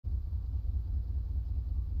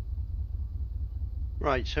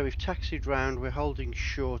Right, so we've taxied round. We're holding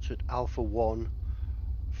short at Alpha 1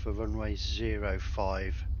 for runway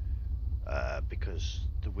 05 because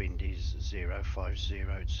the wind is 050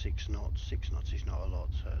 at 6 knots. 6 knots is not a lot,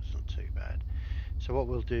 so it's not too bad. So what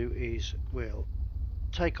we'll do is we'll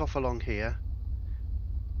take off along here.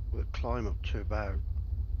 We'll climb up to about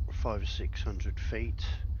 500 or 600 feet,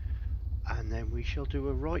 and then we shall do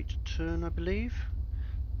a right turn, I believe.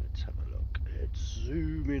 Let's have a look. Let's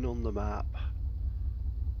zoom in on the map.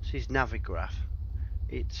 This is Navigraph.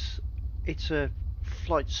 It's a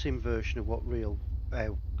flight sim version of what real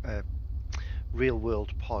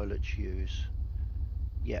world pilots use.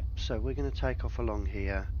 Yep, so we're going to take off along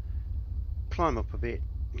here, climb up a bit,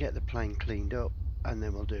 get the plane cleaned up, and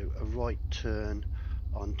then we'll do a right turn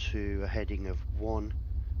onto a heading of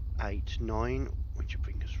 189, which will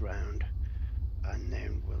bring us round, and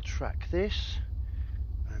then we'll track this,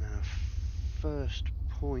 and our first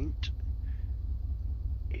point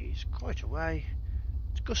is quite away.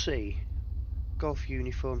 It's Gussie, Golf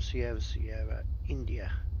Uniform Sierra Sierra, India.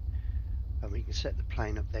 And we can set the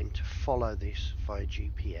plane up then to follow this via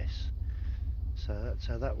GPS. So that's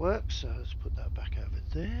how that works. So let's put that back over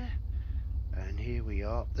there. And here we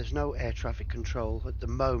are. There's no air traffic control at the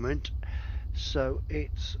moment, so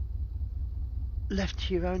it's left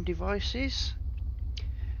to your own devices.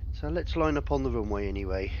 So let's line up on the runway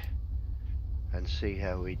anyway and see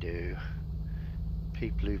how we do.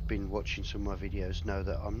 People who've been watching some of my videos know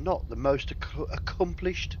that I'm not the most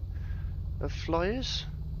accomplished of flyers.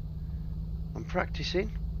 I'm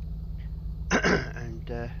practicing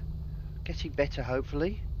and getting better,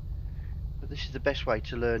 hopefully. But this is the best way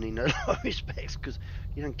to learn in a lot of respects, because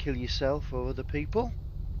you don't kill yourself or other people,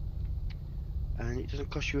 and it doesn't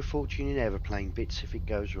cost you a fortune in aeroplane bits if it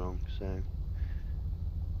goes wrong. So,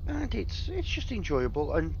 and it's just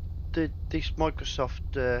enjoyable. And this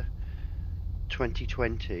Microsoft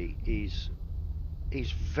 2020 is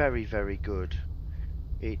very, very good.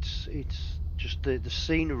 It's just the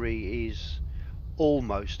scenery is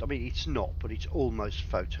almost, I mean it's not, but it's almost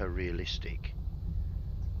photorealistic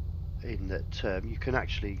in that you can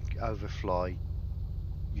actually overfly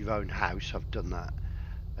your own house. I've done that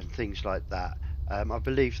and things like that. I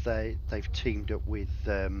believe they've teamed up with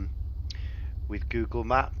Google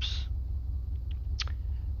Maps,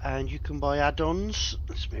 and you can buy add-ons.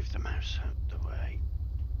 Let's move the mouse out the way.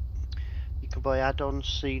 You can buy add-ons,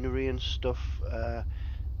 scenery and stuff,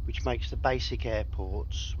 which makes the basic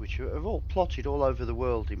airports, which are all plotted all over the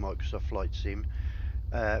world in Microsoft Flight Sim,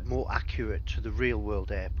 more accurate to the real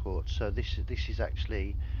world airport. So this is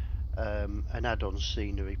actually an add-on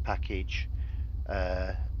scenery package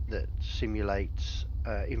that simulates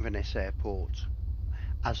Inverness Airport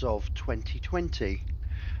as of 2020,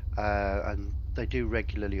 and they do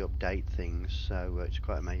regularly update things, so it's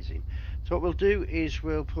quite amazing. So what we'll do is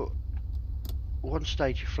we'll put one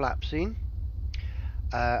stage of flaps in,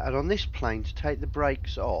 and on this plane, to take the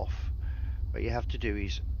brakes off, what you have to do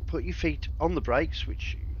is put your feet on the brakes,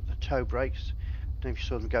 which the toe brakes. I don't know if you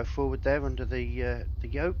saw them go forward there under the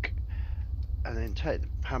yoke, and then take the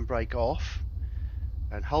handbrake off,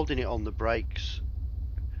 and holding it on the brakes,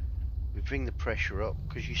 we bring the pressure up,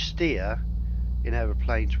 because you steer in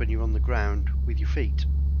aeroplanes when you're on the ground with your feet,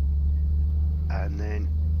 and then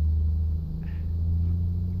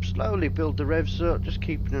slowly build the revs up, just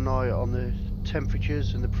keeping an eye on the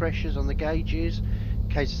temperatures and the pressures on the gauges in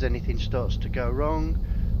case there's anything starts to go wrong.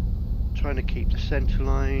 Trying to keep the center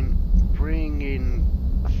line, bring in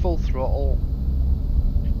a full throttle,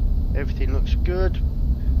 everything looks good,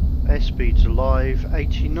 airspeed's alive,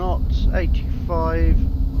 80 knots, 85,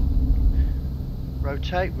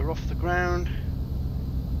 rotate, we're off the ground,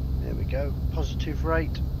 there we go, positive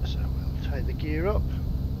rate. So we'll take the gear up,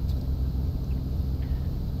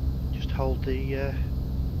 just hold the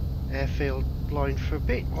airfield line for a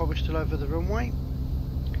bit while we're still over the runway.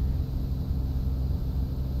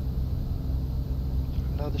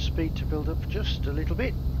 Allow the speed to build up just a little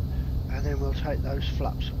bit, and then we'll take those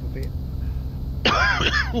flaps up a bit.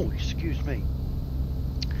 Oh, excuse me.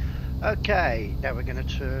 Okay, now we're going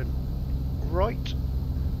to turn right.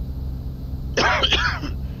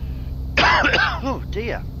 Oh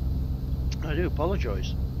dear, I do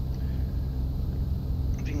apologise.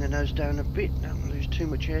 Bring the nose down a bit, don't lose too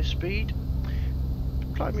much airspeed.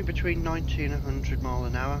 Climbing between 90 and 100 mile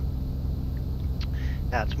an hour.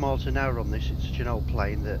 Now it's miles an hour on this, it's such an old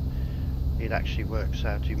plane that it actually works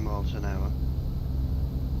out in miles an hour.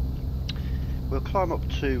 We'll climb up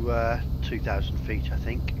to 2,000 feet, I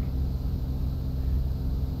think.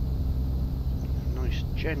 A nice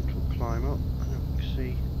gentle climb up, and we can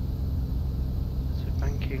see there's a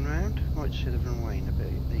banking round. Might see the runway in a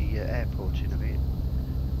bit, the airport in a bit.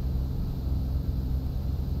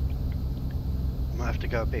 Might have to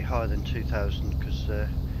go a bit higher than 2,000 because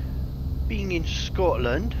being in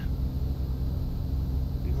Scotland,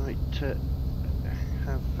 we might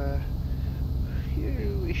have a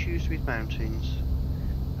few issues with mountains.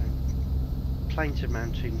 And plains and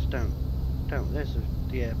mountains don't. There's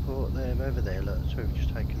the airport there, over there. Look, that's where we've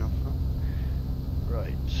just taken off from.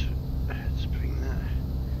 Right, let's bring that.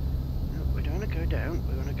 No, we don't want to go down.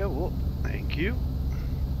 We want to go up. Thank you.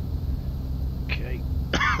 Okay.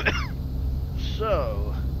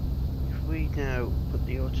 So, if we now put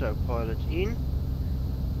the autopilot in,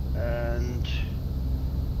 and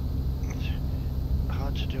it's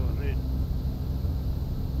hard to do on it.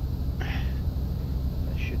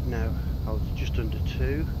 That should now hold just under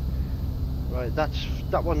 2. Right,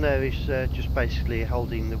 that one there is just basically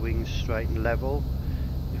holding the wings straight and level.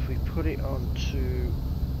 If we put it onto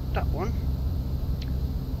that one,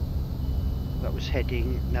 that was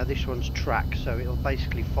heading. Now this one's track, so it'll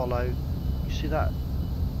basically follow. You see that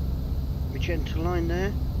magenta line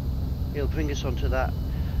there? It'll bring us onto that,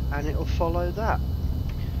 and it'll follow that.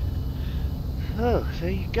 Oh, there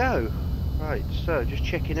you go. Right, so just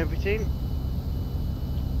checking everything.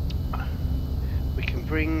 We can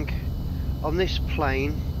bring on this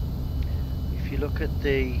plane. If you look at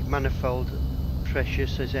the manifold pressure,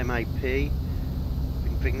 says MAP. We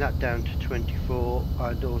can bring that down to 24,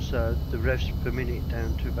 and also the revs per minute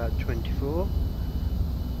down to about 24,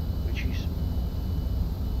 which is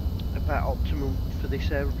about optimum for this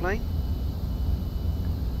aeroplane.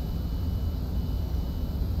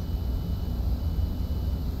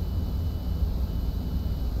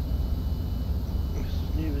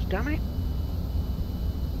 As new as damn it.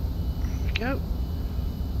 There we go.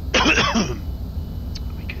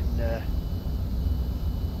 We can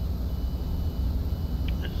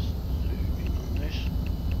zoom in on this.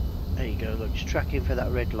 There you go, look, it's tracking for that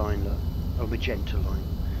red line, look, or magenta line.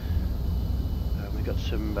 We've got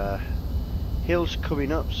some hills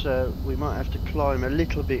coming up, so we might have to climb a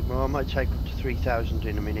little bit more. I might take up to 3,000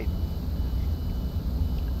 in a minute,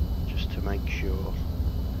 just to make sure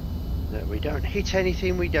that we don't hit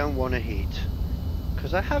anything we don't want to hit,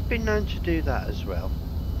 because I have been known to do that as well.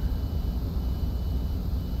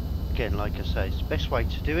 Again, like I say, it's the best way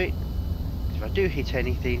to do it. If I do hit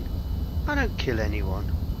anything, I don't kill anyone,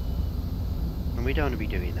 and we don't want to be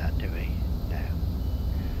doing that, do we? No.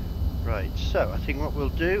 Right, so I think what we'll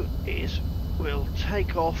do is we'll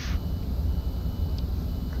take off.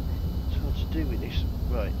 It's hard to do with this.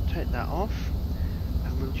 Right, take that off,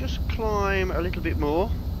 and we'll just climb a little bit more.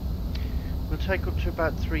 We'll take up to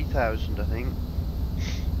about 3,000, I think.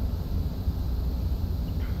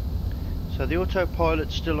 So the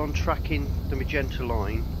autopilot's still on tracking the magenta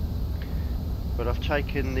line, but I've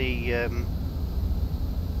taken the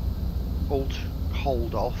alt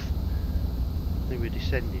hold off. I think we're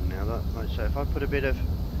descending now. Like so, if I put a bit of,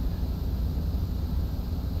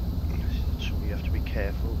 you have to be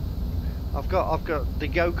careful. I've got the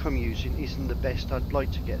yoke I'm using isn't the best. I'd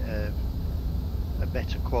like to get a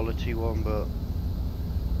better quality one, but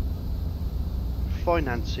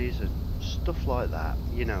finances and stuff like that,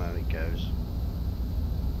 you know how it goes.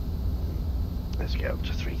 Let's get up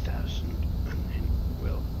to 3,000 and then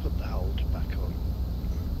we'll put the hold back on.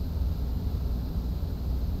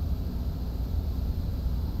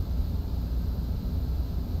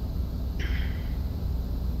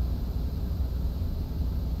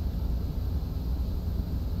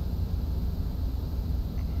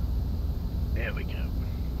 There we go.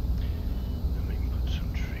 And we can put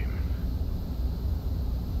some trim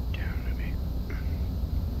down a bit.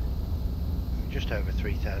 Just over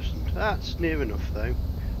 3,000. That's near enough though.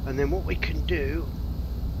 And then what we can do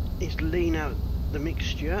is lean out the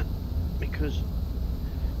mixture, because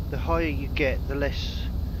the higher you get, the less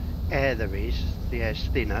air there is. The air's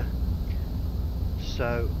thinner,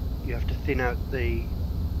 so you have to thin out the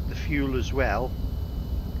fuel as well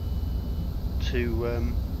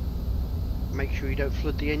to make sure you don't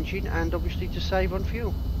flood the engine, and obviously to save on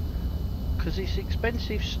fuel, because it's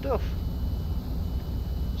expensive stuff.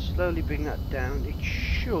 Slowly bring that down. It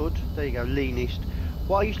should, there you go, leanest.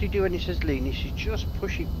 What I usually do when it says leanest is just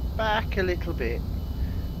push it back a little bit,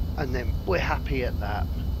 and then we're happy at that.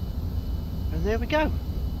 And there we go.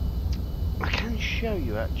 I can show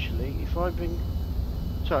you actually, if I bring,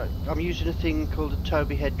 so I'm using a thing called a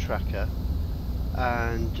Tobii head tracker,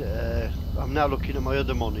 and I'm now looking at my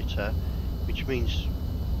other monitor, which means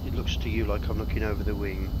it looks to you like I'm looking over the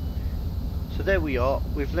wing. So there we are,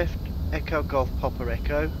 we've left Echo Golf Papa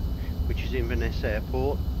Echo, which is Inverness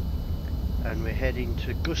Airport, and we're heading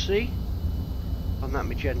to Gussie on that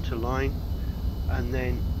magenta line, and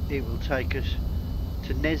then it will take us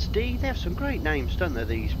to Nesdi. They have some great names, don't they,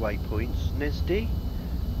 these waypoints? Nesdi.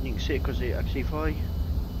 You can see it because actually if I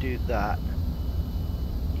do that,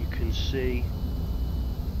 you can see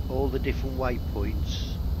all the different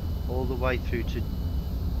waypoints all the way through to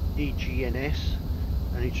EGNS,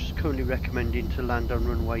 and it's currently recommending to land on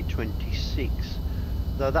runway 26.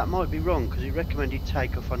 Though that might be wrong because it recommended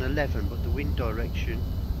takeoff on 11, but the wind direction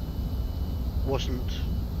wasn't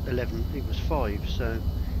 11, it was 5, so it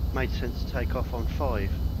made sense to take off on 5.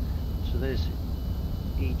 So there's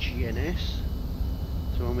EGNS.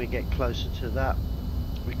 So when we get closer to that,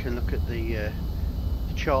 we can look at the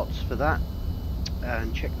charts for that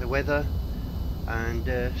and check the weather and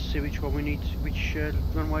see which one we need, which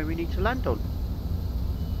runway we need to land on.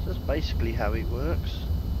 So that's basically how it works.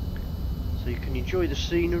 So you can enjoy the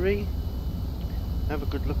scenery, have a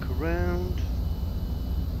good look around,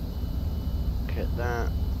 look at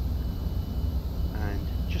that, and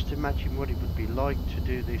just imagine what it would be like to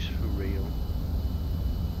do this for real.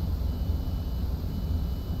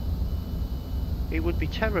 It would be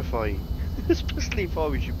terrifying, especially if I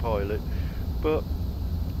was your pilot, but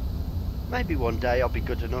maybe one day I'll be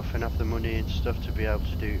good enough and have the money and stuff to be able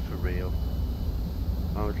to do it for real.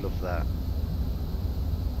 I would love that.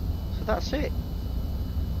 So that's it.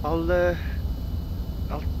 I'll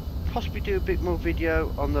possibly do a bit more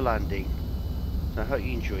video on the landing. So I hope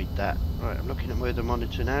you enjoyed that. Right, I'm looking at my other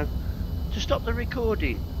monitor now to stop the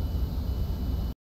recording.